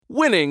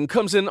Winning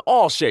comes in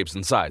all shapes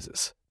and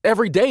sizes.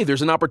 Every day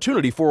there's an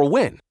opportunity for a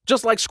win,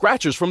 just like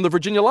scratchers from the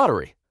Virginia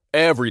Lottery.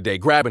 Everyday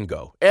grab and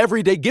go,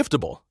 everyday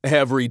giftable,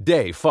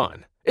 everyday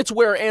fun. It's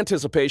where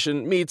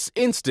anticipation meets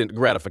instant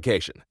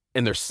gratification.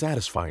 And they're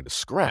satisfying to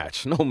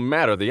scratch, no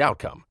matter the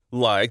outcome.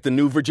 Like the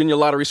new Virginia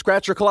Lottery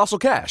Scratcher Colossal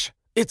Cash.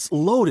 It's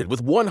loaded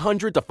with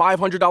 $100 to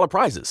 $500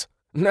 prizes.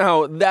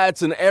 Now,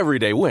 that's an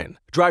everyday win.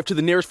 Drive to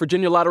the nearest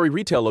Virginia Lottery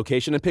retail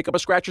location and pick up a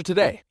scratcher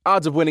today.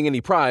 Odds of winning any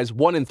prize,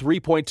 1 in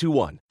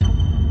 3.21.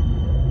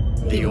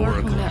 The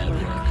Oracle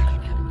Network.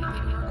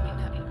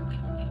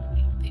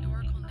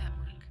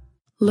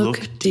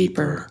 Look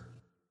deeper.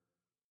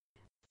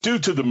 Due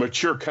to the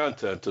mature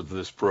content of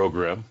this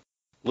program,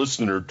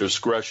 listener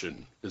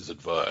discretion is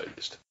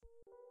advised.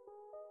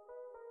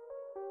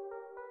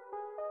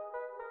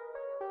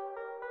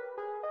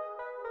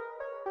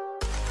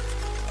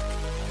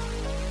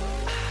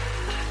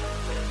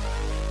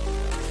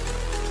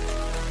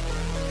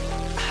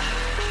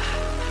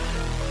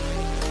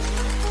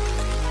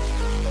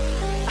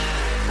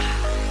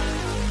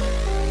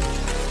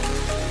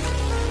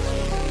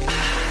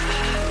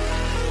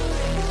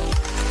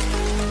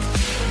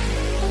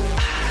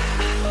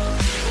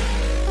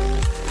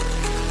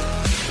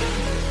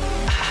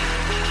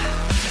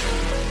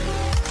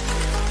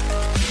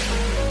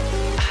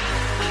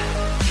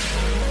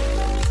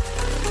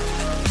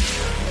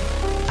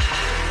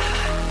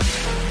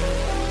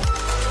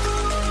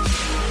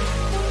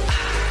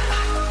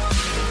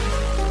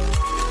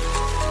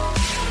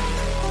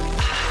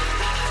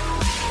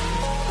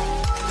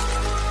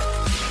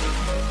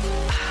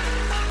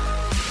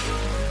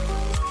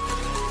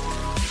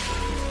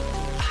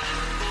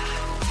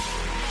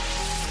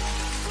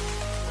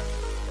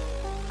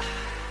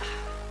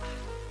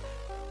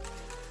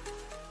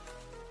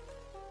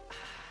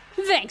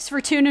 Thanks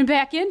for tuning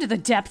back into The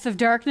Depth of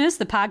Darkness,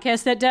 the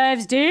podcast that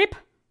dives deep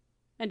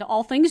into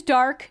all things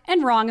dark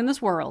and wrong in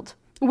this world.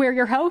 We're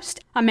your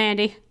host. I'm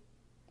Mandy.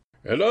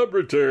 And I'm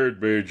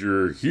retired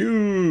Major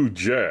Hugh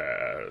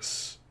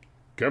Jass.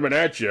 Coming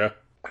at you.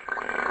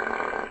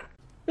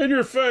 In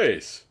your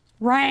face.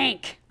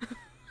 Rank.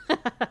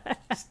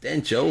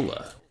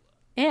 Stenchola.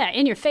 Yeah,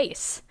 in your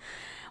face.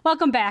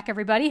 Welcome back,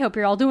 everybody. Hope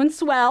you're all doing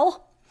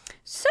swell.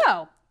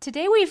 So,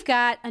 today we've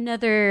got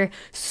another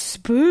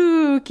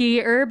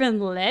spooky urban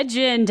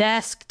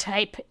legend-esque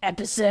type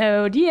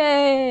episode.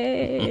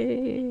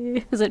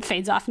 Yay! As it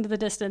fades off into the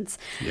distance.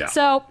 Yeah.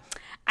 So,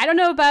 I don't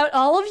know about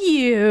all of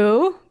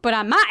you, but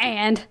on my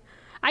end,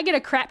 I get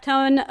a crap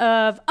ton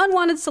of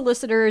unwanted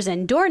solicitors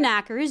and door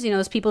knockers. You know,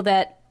 those people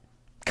that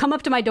come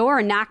up to my door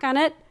and knock on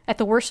it at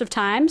the worst of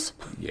times.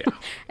 Yeah.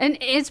 And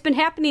it's been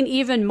happening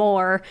even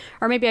more,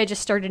 or maybe I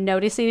just started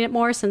noticing it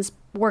more since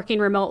working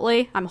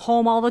remotely. I'm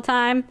home all the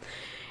time.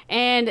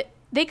 And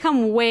they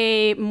come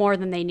way more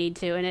than they need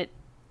to, and it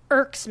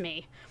irks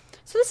me.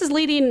 So this is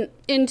leading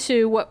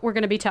into what we're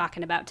going to be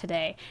talking about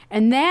today,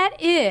 and that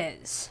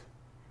is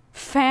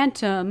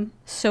phantom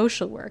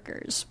social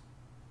workers.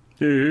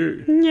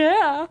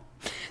 Yeah.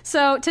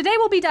 So today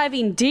we'll be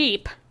diving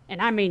deep,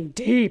 and I mean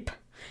deep,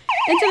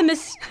 into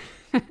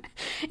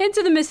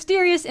the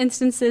mysterious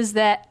instances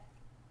that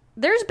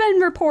there's been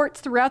reports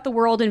throughout the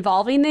world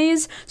involving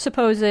these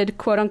supposed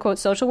quote-unquote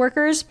social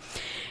workers.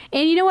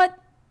 And you know what?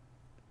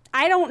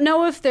 I don't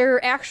know if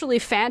they're actually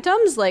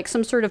phantoms, like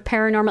some sort of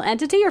paranormal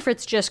entity, or if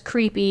it's just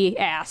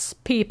creepy-ass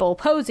people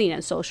posing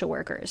as social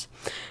workers.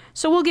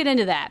 So we'll get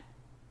into that.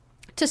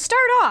 To start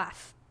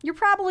off, you're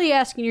probably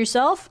asking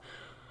yourself,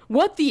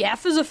 what the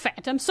F is a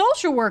phantom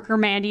social worker,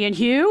 Mandy and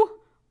Hugh?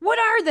 What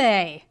are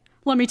they?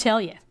 Let me tell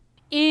you.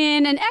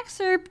 In an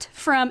excerpt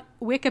from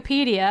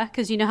Wikipedia,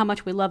 because you know how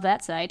much we love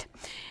that site,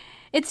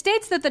 it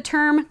states that the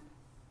term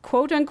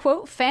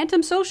quote-unquote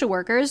phantom social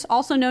workers,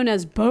 also known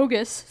as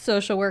bogus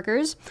social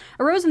workers,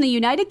 arose in the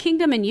United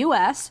Kingdom and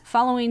U.S.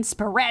 following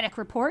sporadic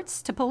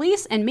reports to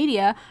police and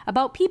media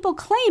about people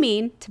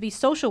claiming to be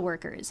social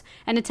workers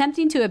and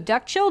attempting to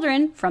abduct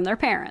children from their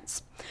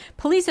parents.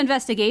 Police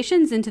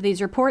investigations into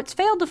these reports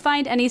failed to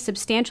find any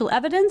substantial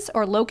evidence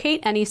or locate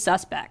any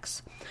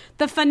suspects.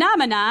 The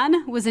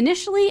phenomenon was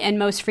initially and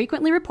most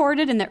frequently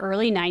reported in the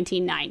early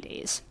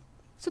 1990s.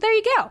 So there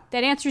you go.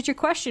 That answers your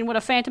question, what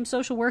a phantom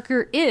social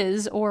worker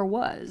is or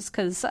was,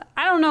 because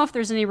I don't know if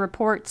there's any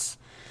reports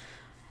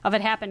of it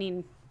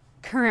happening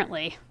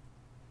currently.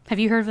 Have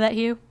you heard of that,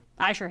 Hugh?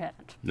 I sure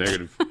haven't.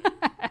 Negative.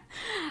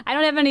 I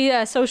don't have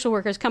any social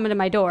workers coming to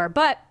my door,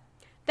 but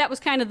that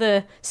was kind of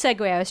the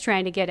segue I was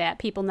trying to get at.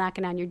 People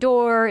knocking on your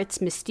door.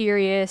 It's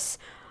mysterious.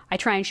 I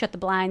try and shut the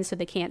blinds so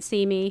they can't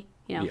see me.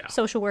 You know,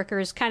 Social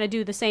workers kind of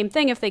do the same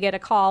thing if they get a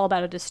call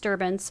about a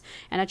disturbance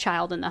and a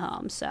child in the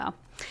home. So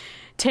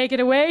take it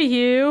away,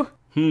 Hugh.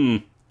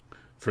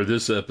 For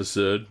this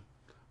episode,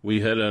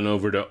 we head on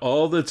over to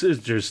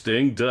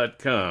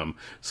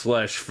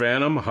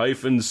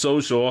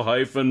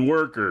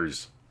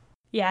allthat'sinteresting.com/phantom-social-workers.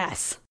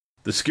 Yes.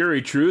 The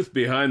Scary Truth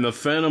Behind the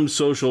Phantom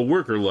Social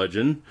Worker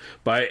Legend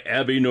by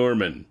Abby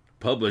Norman.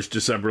 Published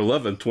December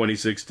 11th,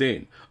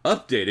 2016.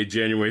 Updated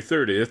January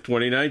 30th,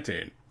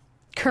 2019.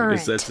 Current. I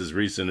guess that's as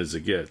recent as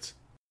it gets.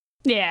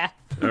 Yeah.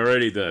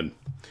 Alrighty then.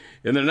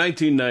 In the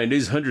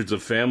 1990s, hundreds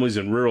of families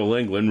in rural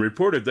England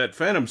reported that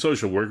phantom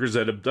social workers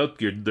had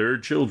abducted their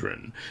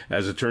children.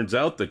 As it turns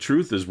out, the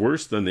truth is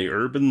worse than the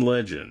urban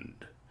legend.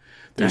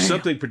 There's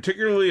something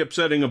particularly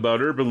upsetting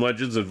about urban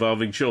legends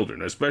involving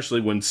children,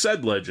 especially when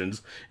said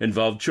legends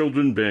involve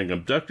children being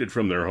abducted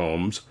from their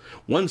homes.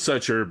 One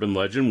such urban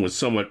legend was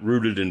somewhat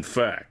rooted in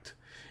fact.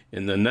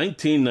 In the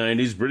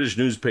 1990s, British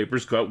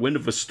newspapers caught wind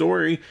of a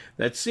story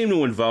that seemed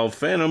to involve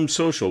phantom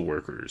social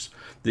workers.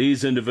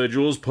 These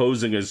individuals,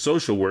 posing as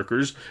social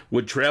workers,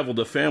 would travel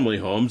to family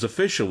homes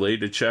officially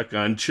to check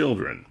on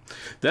children.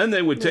 Then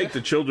they would take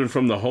the children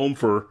from the home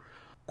for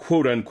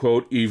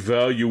quote-unquote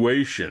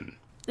evaluation.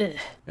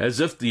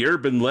 As if the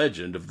urban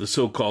legend of the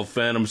so-called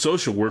phantom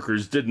social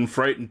workers didn't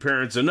frighten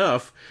parents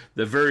enough,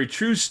 the very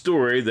true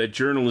story that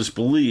journalists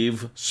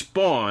believe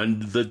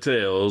spawned the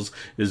tales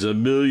is a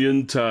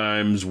million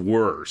times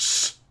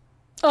worse.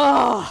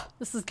 Oh,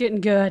 this is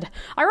getting good.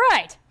 All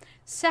right.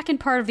 Second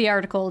part of the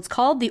article. It's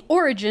called The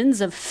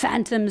Origins of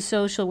Phantom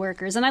Social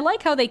Workers. And I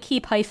like how they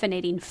keep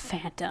hyphenating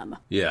phantom.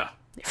 Yeah.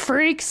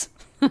 Freaks.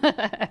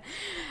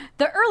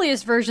 The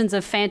earliest versions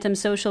of phantom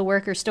social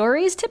worker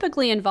stories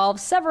typically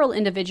involve several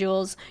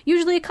individuals,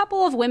 usually a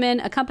couple of women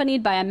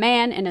accompanied by a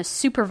man in a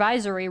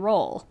supervisory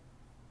role.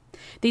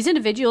 These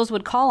individuals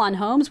would call on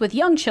homes with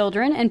young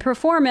children and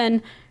perform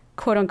an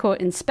quote-unquote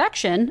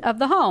inspection of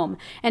the home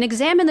and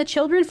examine the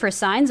children for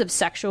signs of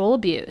sexual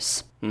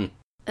abuse.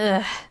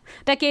 Ugh,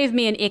 that gave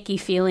me an icky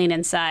feeling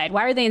inside.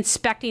 Why are they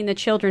inspecting the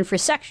children for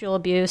sexual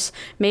abuse?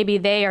 Maybe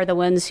they are the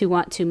ones who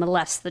want to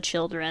molest the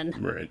children.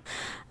 Right.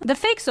 The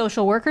fake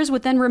social workers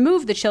would then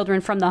remove the children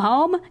from the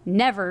home,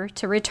 never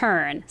to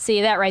return. See,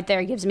 that right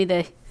there gives me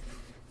the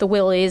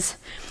willies.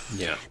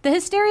 Yeah. The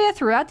hysteria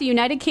throughout the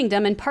United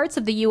Kingdom and parts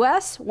of the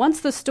U.S.,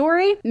 once the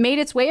story made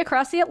its way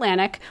across the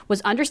Atlantic,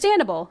 was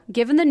understandable,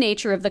 given the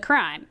nature of the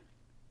crime.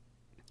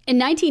 In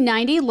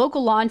 1990,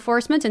 local law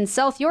enforcement in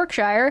South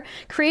Yorkshire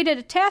created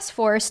a task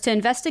force to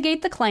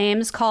investigate the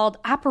claims called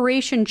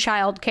Operation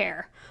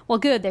Childcare. Well,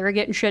 good, they were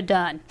getting shit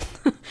done.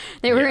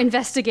 They were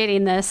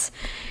investigating this.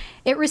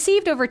 It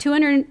received over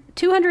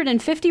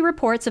 250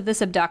 reports of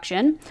this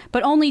abduction,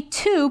 but only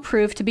 2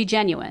 proved to be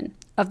genuine.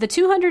 Of the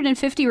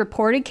 250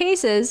 reported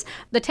cases,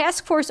 the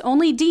task force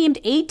only deemed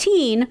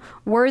 18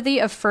 worthy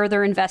of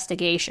further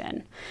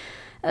investigation.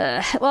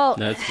 Well,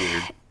 that's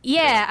weird.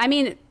 Yeah, I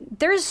mean,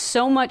 there's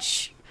so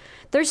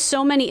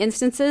many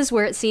instances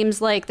where it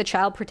seems like the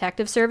Child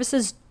Protective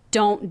Services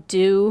don't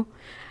do.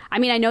 I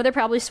mean, I know they're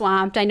probably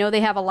swamped. I know they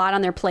have a lot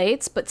on their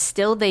plates, but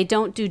still they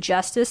don't do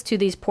justice to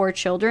these poor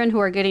children who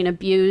are getting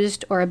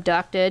abused or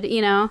abducted,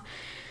 you know?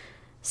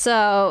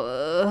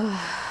 So,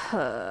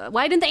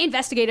 why didn't they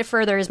investigate it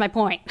further is my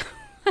point.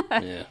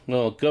 Yeah,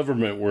 well,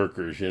 government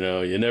workers, you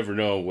know, you never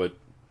know what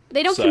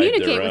they don't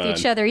communicate with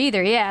each other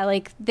either. Yeah,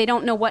 like they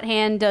don't know what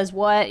hand does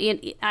what.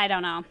 I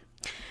don't know.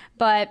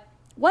 But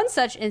one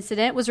such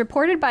incident was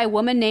reported by a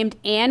woman named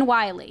Anne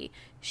Wiley.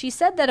 She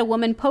said that a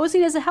woman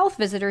posing as a health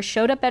visitor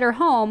showed up at her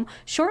home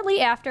shortly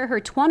after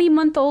her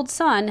 20-month-old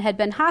son had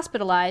been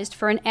hospitalized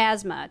for an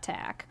asthma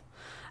attack.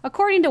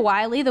 According to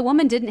Wiley, the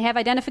woman didn't have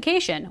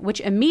identification, which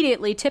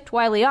immediately tipped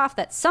Wiley off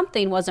that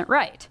something wasn't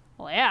right.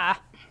 Well, yeah.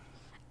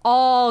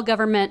 All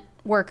government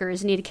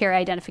workers need to carry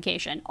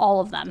identification. All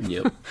of them.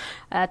 Yep.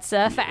 That's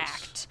a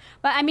fact.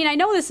 But, I mean, I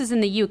know this is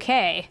in the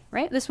UK,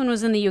 right? This one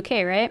was in the UK,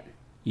 right?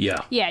 Yeah.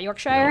 Yeah,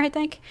 Yorkshire, I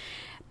think.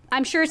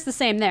 I'm sure it's the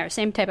same there,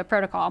 same type of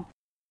protocol.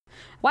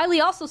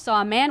 Wiley also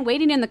saw a man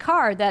waiting in the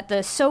car that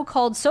the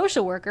so-called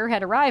social worker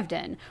had arrived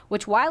in,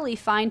 which Wiley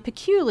found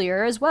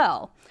peculiar as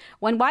well.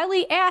 When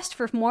Wiley asked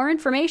for more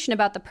information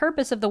about the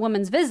purpose of the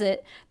woman's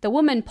visit, the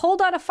woman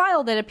pulled out a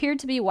file that appeared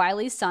to be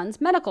Wiley's son's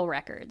medical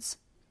records.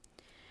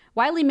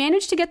 Wiley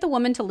managed to get the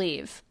woman to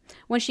leave.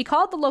 When she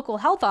called the local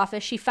health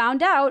office, she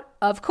found out,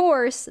 of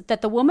course,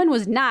 that the woman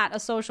was not a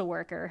social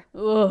worker.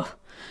 Ugh.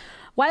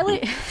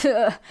 Wiley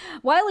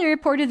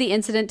reported the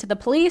incident to the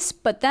police,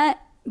 but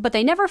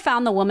they never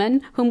found the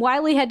woman, whom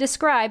Wiley had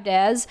described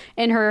as,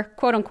 in her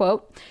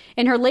quote-unquote,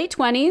 in her late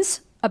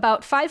 20s,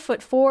 about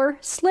 5'4",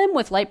 slim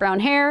with light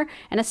brown hair,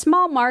 and a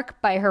small mark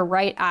by her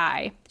right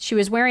eye. She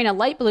was wearing a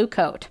light blue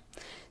coat,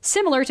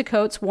 similar to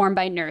coats worn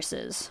by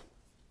nurses.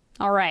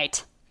 All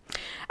right.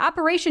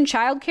 Operation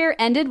Childcare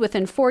ended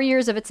within 4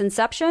 years of its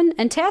inception,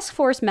 and task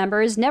force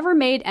members never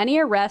made any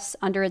arrests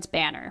under its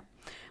banner.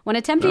 When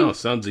attempting... Oh,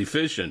 sounds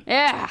efficient.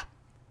 Yeah.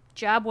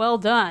 Job well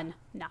done.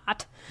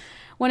 Not.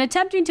 When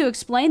attempting to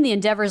explain the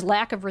endeavor's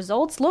lack of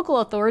results, local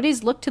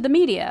authorities looked to the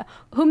media,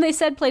 whom they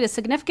said played a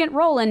significant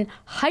role in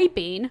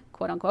hyping,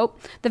 quote-unquote,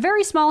 the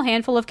very small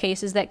handful of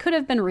cases that could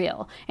have been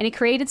real, and it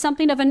created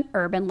something of an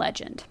urban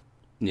legend.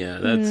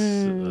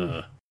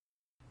 Yeah,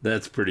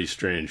 that's pretty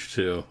strange,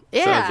 too.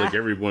 Yeah. Sounds like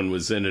everyone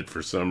was in it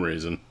for some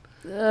reason.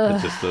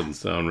 It just doesn't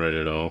sound right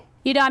at all.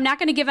 You know, I'm not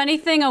going to give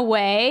anything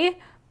away,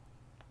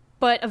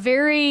 but a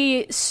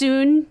very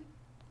soon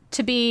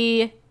to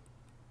be...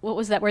 What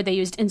was that word they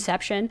used?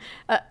 Inception.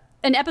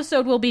 an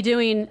episode we'll be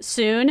doing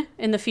soon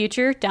in the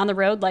future, down the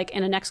road, like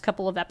in the next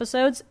couple of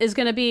episodes, is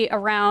going to be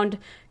around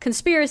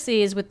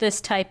conspiracies with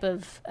this type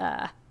of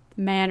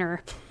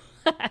manner.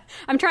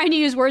 I'm trying to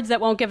use words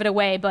that won't give it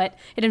away, but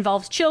it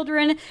involves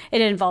children,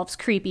 it involves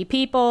creepy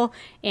people,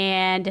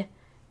 and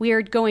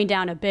we're going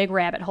down a big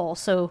rabbit hole,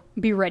 so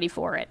be ready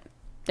for it.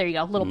 There you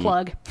go, little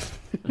plug.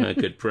 I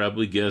could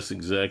probably guess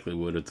exactly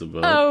what it's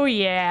about. Oh,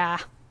 yeah.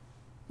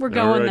 We're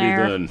going Alrighty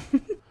there. Then.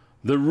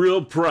 The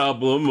real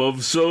problem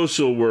of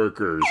social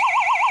workers.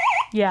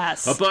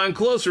 Yes. Upon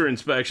closer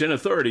inspection,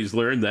 authorities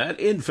learned that,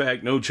 in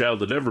fact, no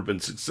child had ever been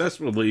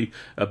successfully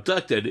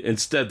abducted.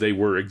 Instead, they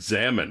were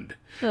examined.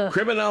 Ugh.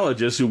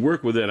 Criminologists who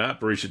work within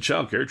Operation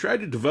Childcare tried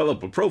to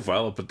develop a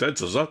profile of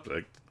potential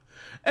suspects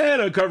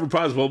and uncover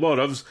possible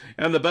motives,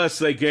 and the best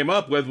they came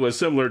up with was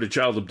similar to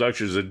child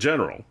abductions in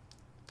general.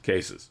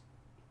 Cases.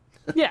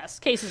 Yes,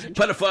 cases.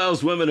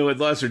 Pedophiles, women who had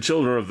lost their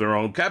children of their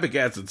own,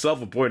 copycats, and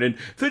self-appointed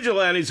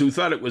vigilantes who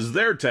thought it was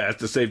their task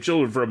to save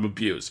children from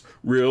abuse,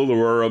 real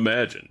or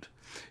imagined.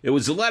 It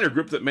was the latter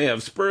group that may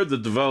have spurred the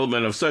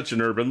development of such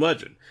an urban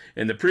legend.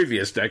 In the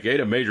previous decade,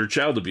 a major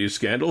child abuse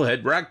scandal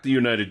had rocked the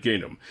United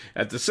Kingdom,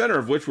 at the center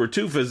of which were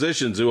two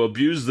physicians who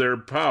abused their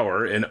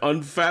power in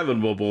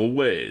unfathomable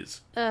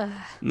ways. And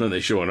then they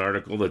show an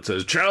article that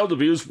says, child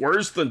abuse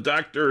worse than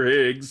Dr.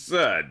 Higgs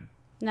said.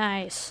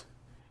 Nice.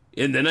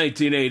 In the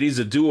 1980s,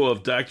 a duo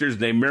of doctors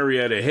named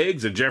Marietta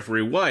Higgs and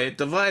Jeffrey Wyatt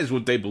devised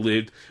what they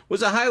believed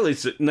was a highly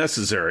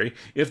necessary,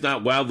 if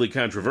not wildly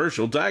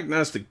controversial,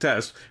 diagnostic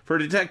test for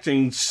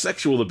detecting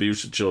sexual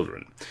abuse of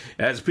children.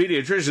 As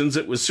pediatricians,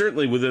 it was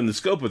certainly within the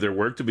scope of their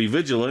work to be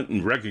vigilant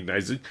in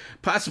recognizing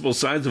possible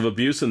signs of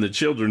abuse in the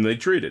children they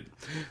treated.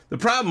 The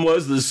problem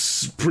was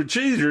this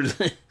procedure...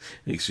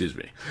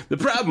 The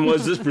problem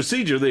was this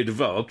procedure they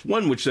developed,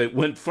 one which they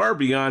went far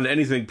beyond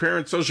anything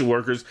parents, social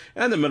workers,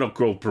 and the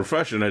medical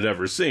profession had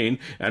ever seen,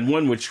 and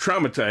one which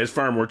traumatized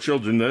far more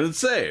children than it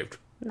saved.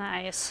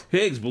 Nice.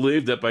 Higgs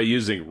believed that by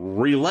using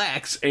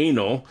relaxed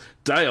anal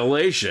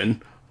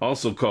dilation,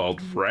 also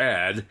called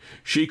RAD,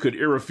 she could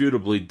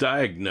irrefutably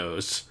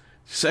diagnose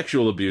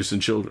sexual abuse in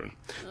children.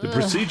 The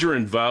procedure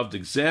involved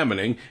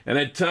examining and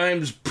at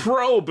times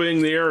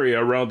probing the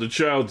area around the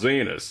child's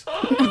anus.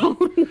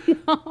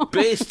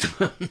 Based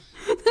on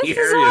the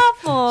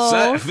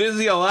area's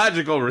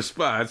physiological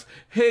response,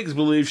 Higgs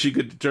believed she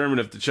could determine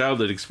if the child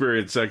had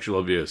experienced sexual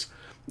abuse.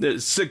 The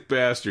sick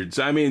bastards.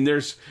 I mean,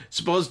 they're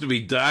supposed to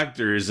be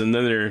doctors, and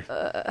then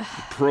they're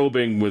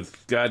probing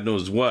with God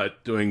knows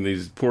what, doing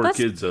these poor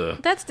kids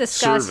that's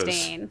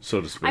disgusting, service, so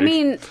to speak. I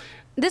mean,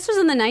 this was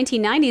in the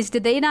 1990s.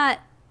 Did they not...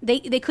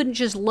 They couldn't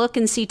just look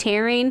and see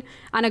tearing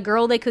on a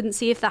girl? They couldn't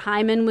see if the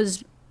hymen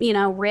was,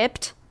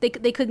 ripped? They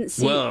couldn't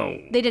see. Well,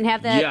 they didn't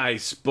have that. Yeah, I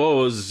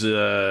suppose.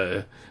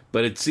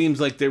 But it seems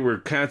like they were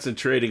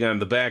concentrating on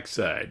the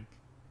backside.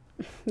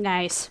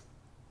 Nice.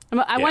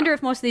 I wonder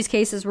if most of these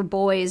cases were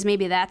boys.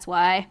 Maybe that's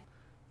why.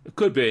 It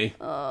could be.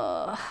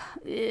 I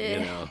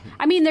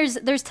mean,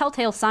 there's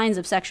telltale signs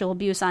of sexual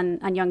abuse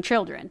on young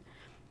children.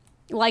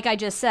 Like I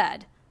just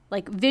said.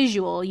 Like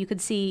visual, you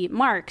could see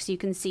marks, you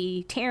can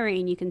see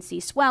tearing, you can see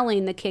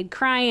swelling, the kid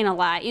crying a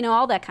lot,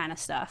 all that kind of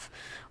stuff.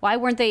 Why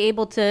weren't they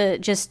able to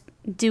just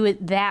do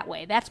it that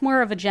way? That's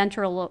more of a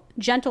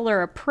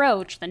gentler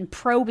approach than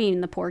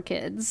probing the poor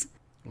kids.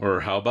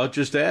 Or how about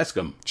just ask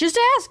them? Just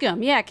ask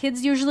them. Yeah,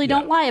 kids usually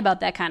don't lie about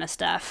that kind of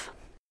stuff.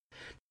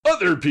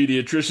 Other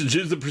pediatricians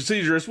used the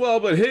procedure as well,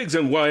 but Higgs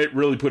and Wyatt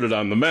really put it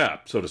on the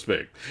map, so to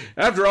speak.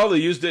 After all, they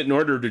used it in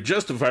order to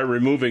justify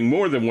removing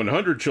more than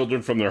 100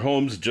 children from their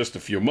homes in just a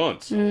few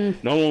months.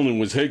 Not only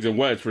was Higgs and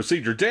Wyatt's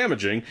procedure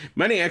damaging,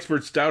 many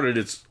experts doubted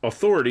its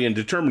authority in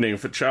determining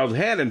if a child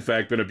had in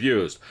fact been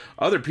abused.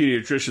 Other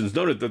pediatricians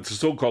noted that the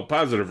so-called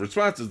positive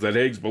responses that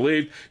Higgs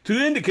believed to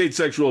indicate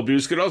sexual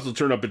abuse could also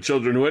turn up in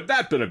children who had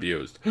not been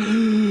abused.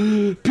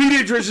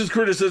 Pediatricians'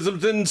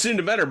 criticisms didn't seem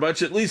to matter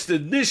much, at least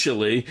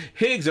initially.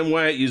 Higgs and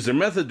Wyatt used their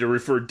method to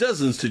refer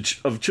dozens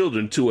of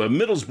children to a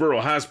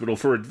Middlesbrough hospital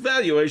for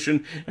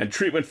evaluation and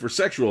treatment for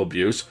sexual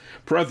abuse.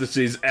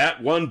 Parentheses,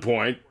 at one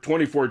point,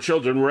 24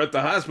 children were at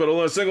the hospital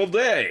in a single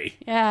day.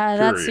 Yeah,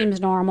 that seems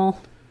normal.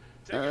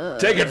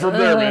 Take it from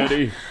there,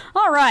 Mandy.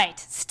 All right.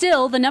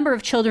 Still, the number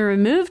of children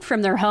removed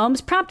from their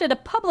homes prompted a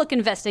public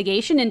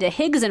investigation into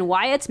Higgs and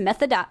Wyatt's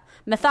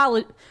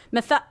methodology.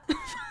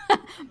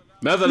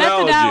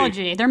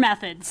 Their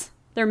methods.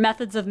 Their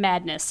methods of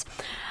madness.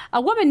 A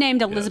woman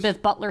named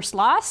Elizabeth Butler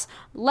Sloss.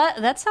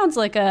 That sounds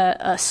like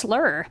a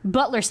slur.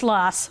 Butler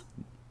Sloss.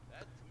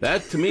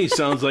 That, to me,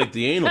 sounds like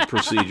the anal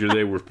procedure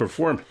they were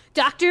performing.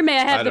 Doctor, may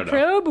I have the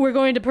probe? We're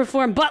going to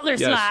perform Butler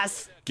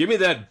Sloss. Give me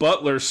that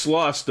Butler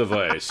Sloss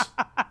device.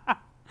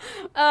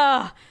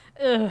 All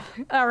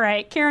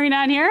right, carrying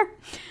on here.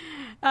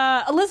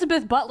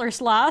 Elizabeth Butler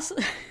Sloss.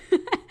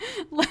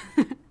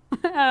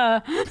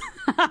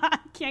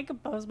 Can't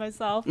compose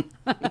myself.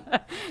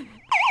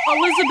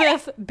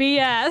 Elizabeth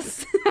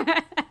B.S.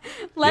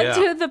 led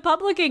to the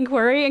public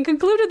inquiry and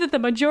concluded that the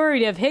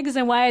majority of Higgs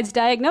and Wyatt's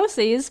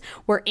diagnoses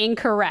were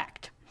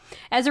incorrect.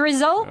 As a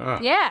result,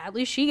 at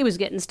least she was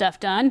getting stuff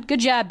done. Good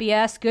job,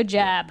 BS. Good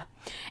job.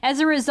 As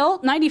a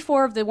result,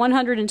 94 of the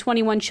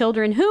 121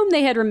 children whom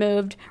they had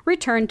removed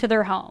returned to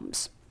their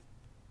homes.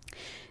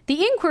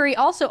 The inquiry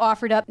also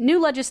offered up new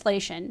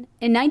legislation.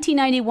 In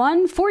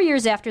 1991, 4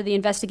 years after the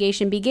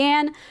investigation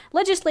began,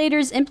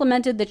 legislators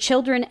implemented the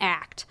Children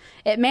Act.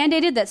 It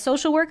mandated that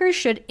social workers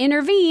should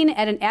intervene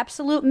at an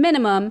absolute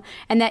minimum,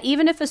 and that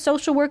even if a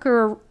social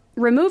worker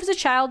removes a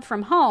child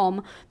from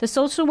home, the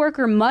social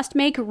worker must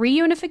make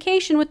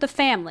reunification with the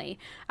family,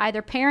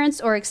 either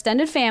parents or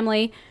extended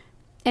family,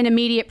 an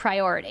immediate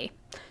priority.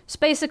 So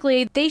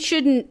basically, they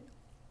shouldn't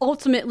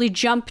ultimately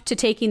jump to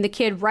taking the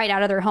kid right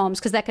out of their homes,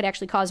 because that could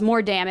actually cause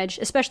more damage,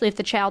 especially if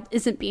the child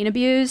isn't being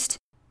abused.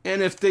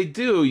 And if they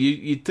do,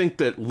 you'd think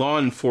that law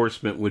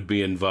enforcement would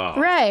be involved.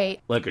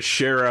 Right. Like a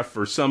sheriff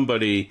or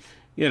somebody,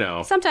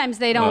 Sometimes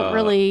they don't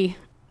really...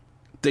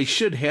 They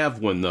should have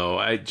one,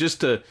 though,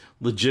 just to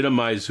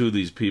legitimize who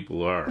these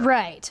people are.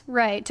 Right.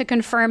 To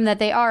confirm that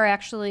they are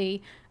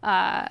actually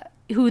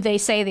who they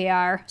say they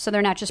are, so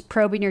they're not just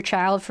probing your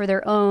child for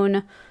their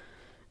own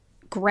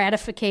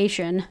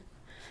gratification.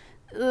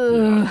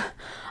 Yeah.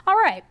 All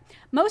right.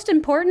 Most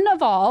important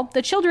of all,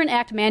 the Children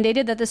Act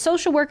mandated that the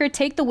social worker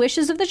take the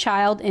wishes of the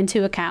child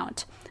into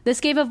account.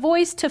 This gave a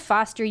voice to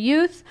foster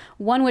youth,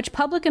 one which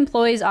public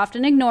employees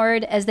often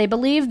ignored, as they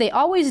believed they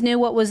always knew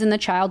what was in the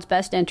child's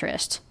best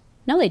interest.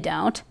 No, they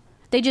don't.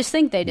 They just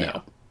think they do.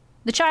 No.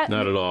 The child,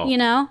 not at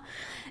all.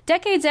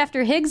 Decades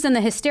after Higgs and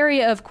the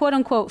hysteria of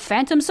quote-unquote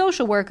phantom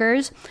social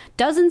workers,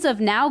 dozens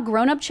of now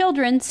grown-up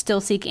children still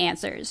seek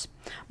answers.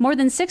 More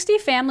than 60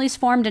 families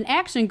formed an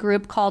action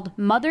group called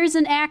Mothers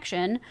in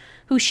Action,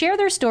 who share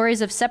their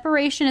stories of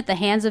separation at the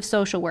hands of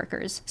social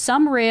workers,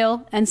 some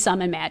real and some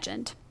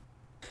imagined.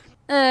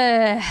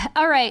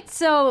 All right,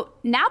 so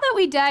now that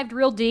we dived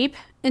real deep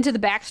into the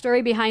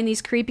backstory behind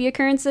these creepy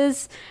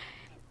occurrences,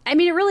 it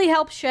really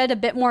helps shed a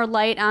bit more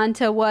light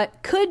onto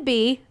what could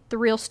be the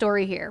real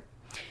story here.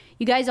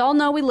 You guys all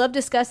know we love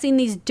discussing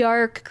these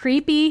dark,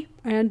 creepy,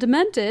 and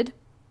demented,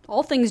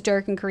 all things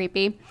dark and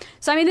creepy.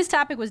 So, this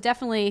topic was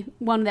definitely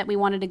one that we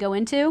wanted to go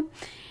into.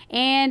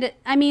 And,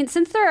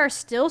 since there are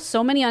still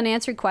so many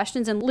unanswered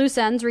questions and loose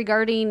ends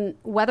regarding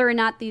whether or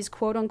not these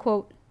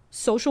quote-unquote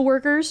social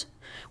workers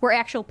were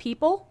actual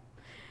people,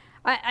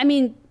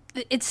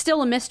 it's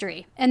still a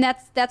mystery. And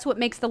that's what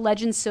makes the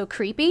legends so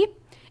creepy.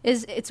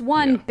 It's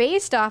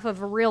based off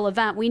of a real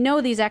event. We know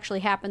these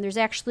actually happened. There's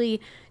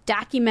actually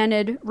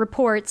documented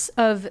reports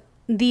of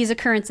these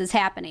occurrences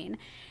happening.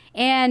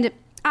 And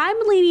I'm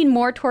leaning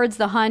more towards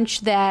the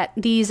hunch that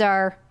these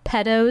are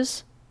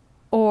pedos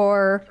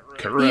or,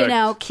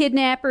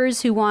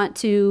 kidnappers who want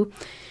to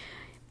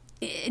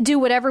do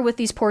whatever with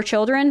these poor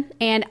children.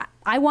 And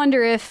I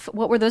wonder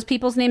what were those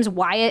people's names?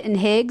 Wyatt and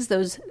Higgs,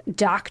 those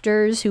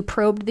doctors who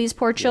probed these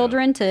poor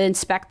children to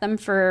inspect them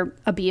for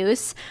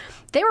abuse.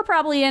 They were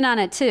probably in on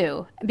it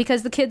too,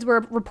 because the kids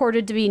were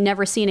reported to be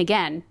never seen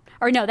again.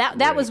 Or no,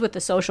 that was with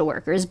the social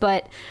workers,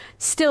 but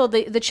still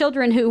the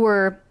children who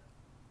were,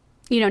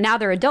 now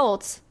they're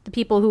adults, the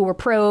people who were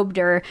probed,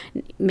 or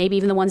maybe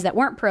even the ones that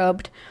weren't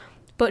probed,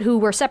 but who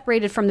were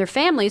separated from their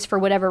families for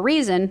whatever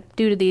reason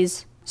due to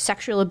these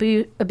sexual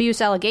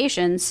abuse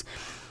allegations,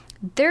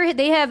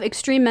 they have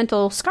extreme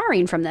mental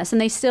scarring from this, and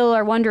they still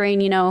are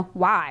wondering,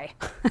 why.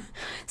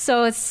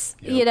 So it's,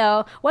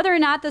 whether or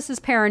not this is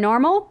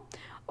paranormal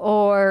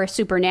or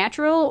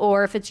supernatural,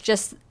 or if it's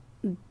just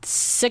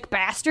sick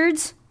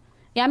bastards.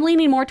 Yeah, I'm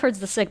leaning more towards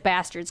the sick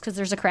bastards, because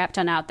there's a crap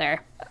ton out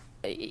there.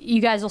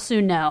 You guys will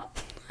soon know.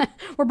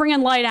 We're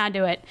bringing light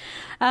onto it.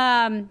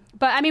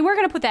 But, we're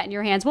going to put that in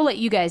your hands. We'll let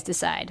you guys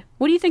decide.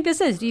 What do you think this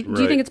is? Do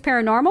you think it's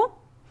paranormal?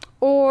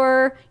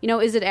 Or,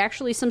 is it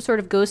actually some sort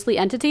of ghostly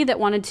entity that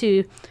wanted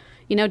to,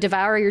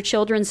 devour your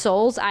children's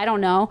souls? I don't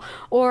know.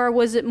 Or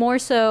was it more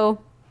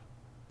so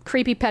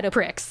creepy pedo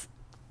pricks?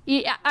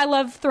 Yeah, I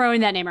love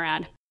throwing that name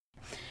around.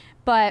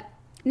 But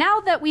now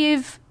that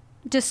we've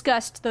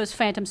discussed those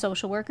phantom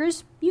social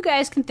workers, you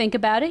guys can think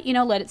about it,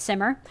 let it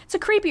simmer. It's a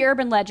creepy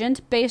urban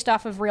legend based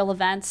off of real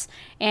events,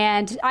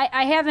 and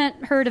I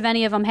haven't heard of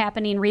any of them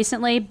happening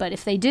recently, but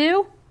if they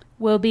do,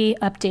 we'll be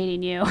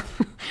updating you.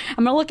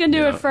 I'm going to look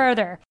into it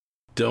further.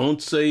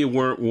 Don't say you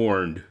weren't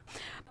warned.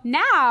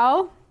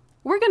 Now,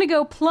 we're going to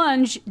go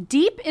plunge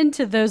deep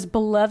into those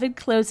beloved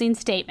closing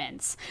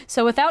statements.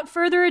 So without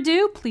further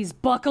ado, please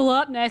buckle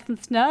up nice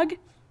and snug,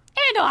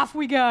 and off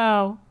we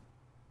go.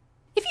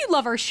 If you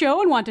love our show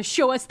and want to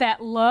show us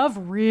that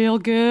love real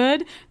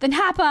good, then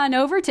hop on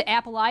over to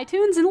Apple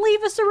iTunes and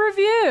leave us a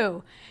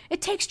review. It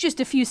takes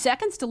just a few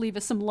seconds to leave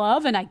us some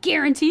love, and I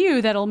guarantee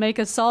you that'll make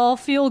us all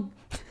feel...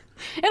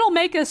 It'll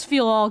make us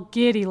feel all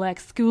giddy like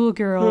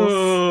schoolgirls.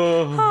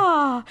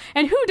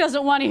 And who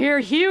doesn't want to hear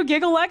Hugh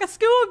giggle like a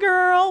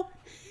schoolgirl?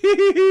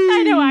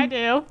 I know I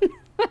do.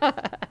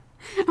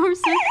 We're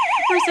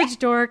such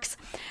dorks.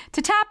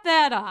 To top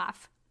that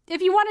off,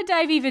 if you want to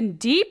dive even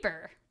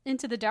deeper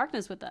into the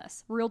darkness with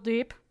us, real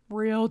deep,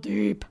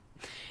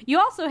 You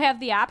also have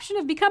the option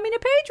of becoming a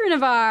patron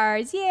of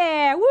ours.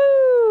 Yeah,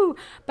 woo!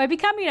 By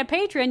becoming a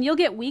patron, you'll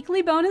get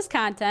weekly bonus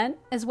content,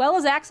 as well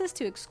as access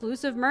to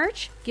exclusive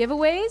merch,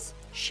 giveaways,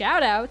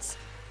 shout-outs,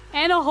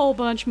 and a whole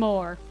bunch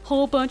more.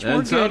 Whole bunch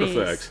more goodies. And sound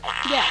effects.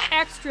 Yeah,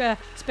 extra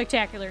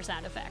spectacular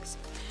sound effects.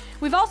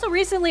 We've also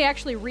recently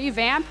actually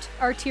revamped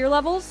our tier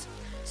levels.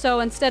 So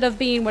instead of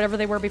being whatever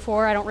they were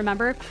before, I don't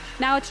remember,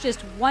 now it's just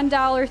 $1,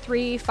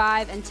 $3,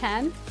 $5, and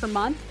 $10 per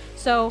month.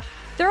 So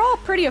they're all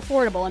pretty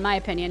affordable in my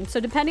opinion. So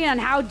depending on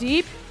how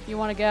deep you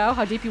want to go,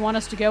 how deep you want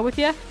us to go with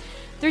you,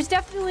 there's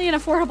definitely an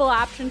affordable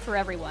option for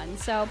everyone.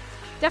 So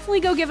definitely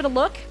go give it a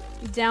look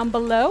down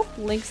below.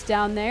 Links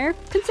down there.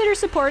 Consider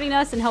supporting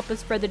us and help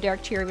us spread the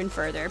Dark Cheer even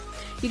further.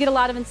 You get a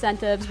lot of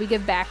incentives. We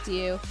give back to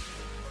you.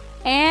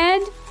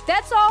 And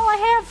that's all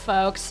I have,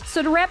 folks.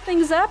 So to wrap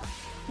things up,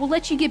 we'll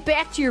let you get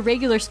back to your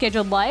regular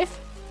scheduled life.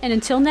 And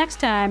until next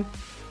time,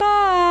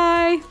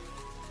 bye!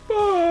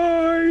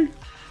 Bye!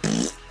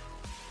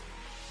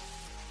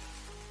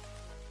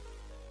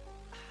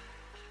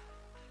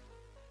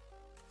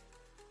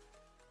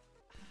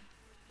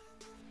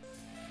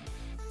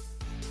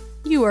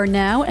 You are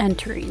now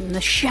entering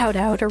the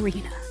shout-out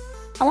arena.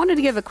 I wanted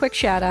to give a quick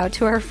shout-out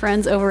to our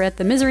friends over at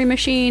The Misery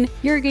Machine,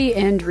 Yurgi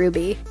and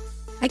Ruby.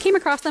 I came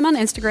across them on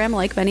Instagram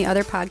like many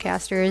other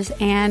podcasters,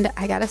 and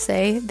I gotta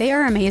say, they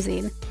are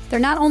amazing. They're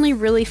not only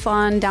really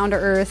fun,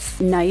 down-to-earth,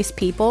 nice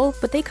people,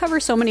 but they cover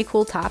so many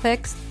cool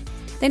topics.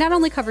 They not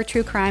only cover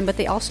true crime, but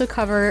they also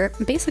cover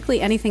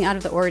basically anything out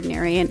of the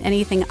ordinary and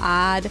anything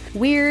odd,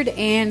 weird,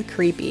 and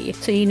creepy,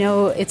 so you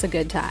know it's a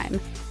good time.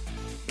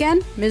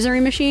 Again,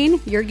 Misery Machine,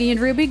 Yurgi and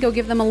Ruby, go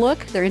give them a look.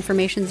 Their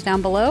information's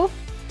down below.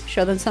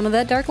 Show them some of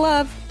that dark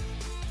love.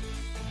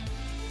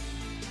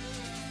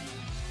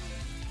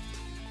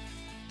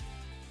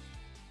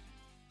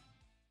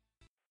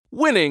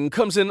 Winning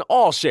comes in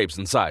all shapes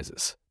and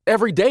sizes.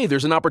 Every day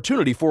there's an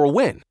opportunity for a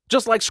win,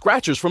 just like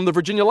scratchers from the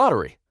Virginia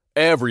Lottery.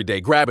 Every day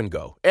grab and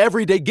go,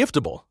 every day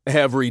giftable,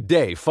 every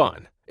day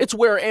fun. It's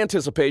where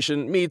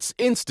anticipation meets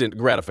instant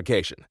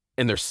gratification,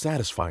 and they're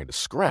satisfying to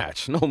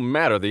scratch no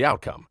matter the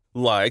outcome.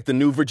 Like the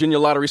new Virginia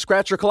Lottery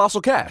Scratcher Colossal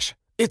Cash.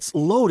 It's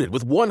loaded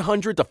with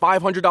 $100 to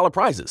 $500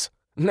 prizes.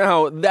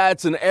 Now,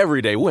 that's an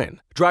everyday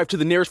win. Drive to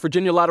the nearest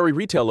Virginia Lottery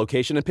retail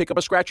location and pick up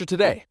a scratcher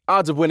today.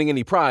 Odds of winning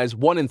any prize,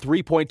 1 in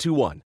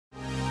 3.21.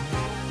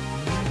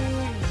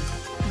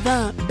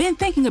 Been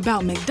thinking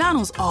about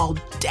McDonald's all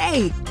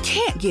day.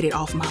 Can't get it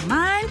off my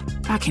mind.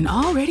 I can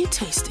already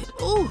taste it.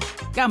 Ooh,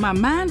 got my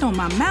mind on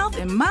my mouth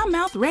and my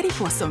mouth ready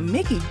for some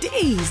Mickey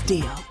D's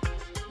deal.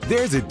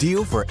 There's a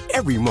deal for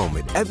every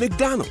moment at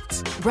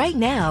McDonald's. Right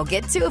now,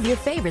 get 2 of your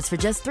favorites for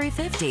just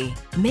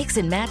 $3.50. Mix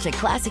and match a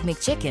classic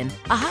McChicken,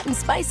 a hot and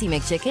spicy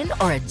McChicken,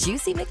 or a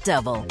juicy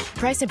McDouble.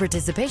 Price and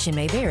participation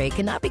may vary.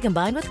 Cannot be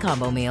combined with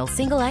combo meal.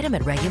 Single item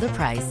at regular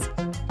price.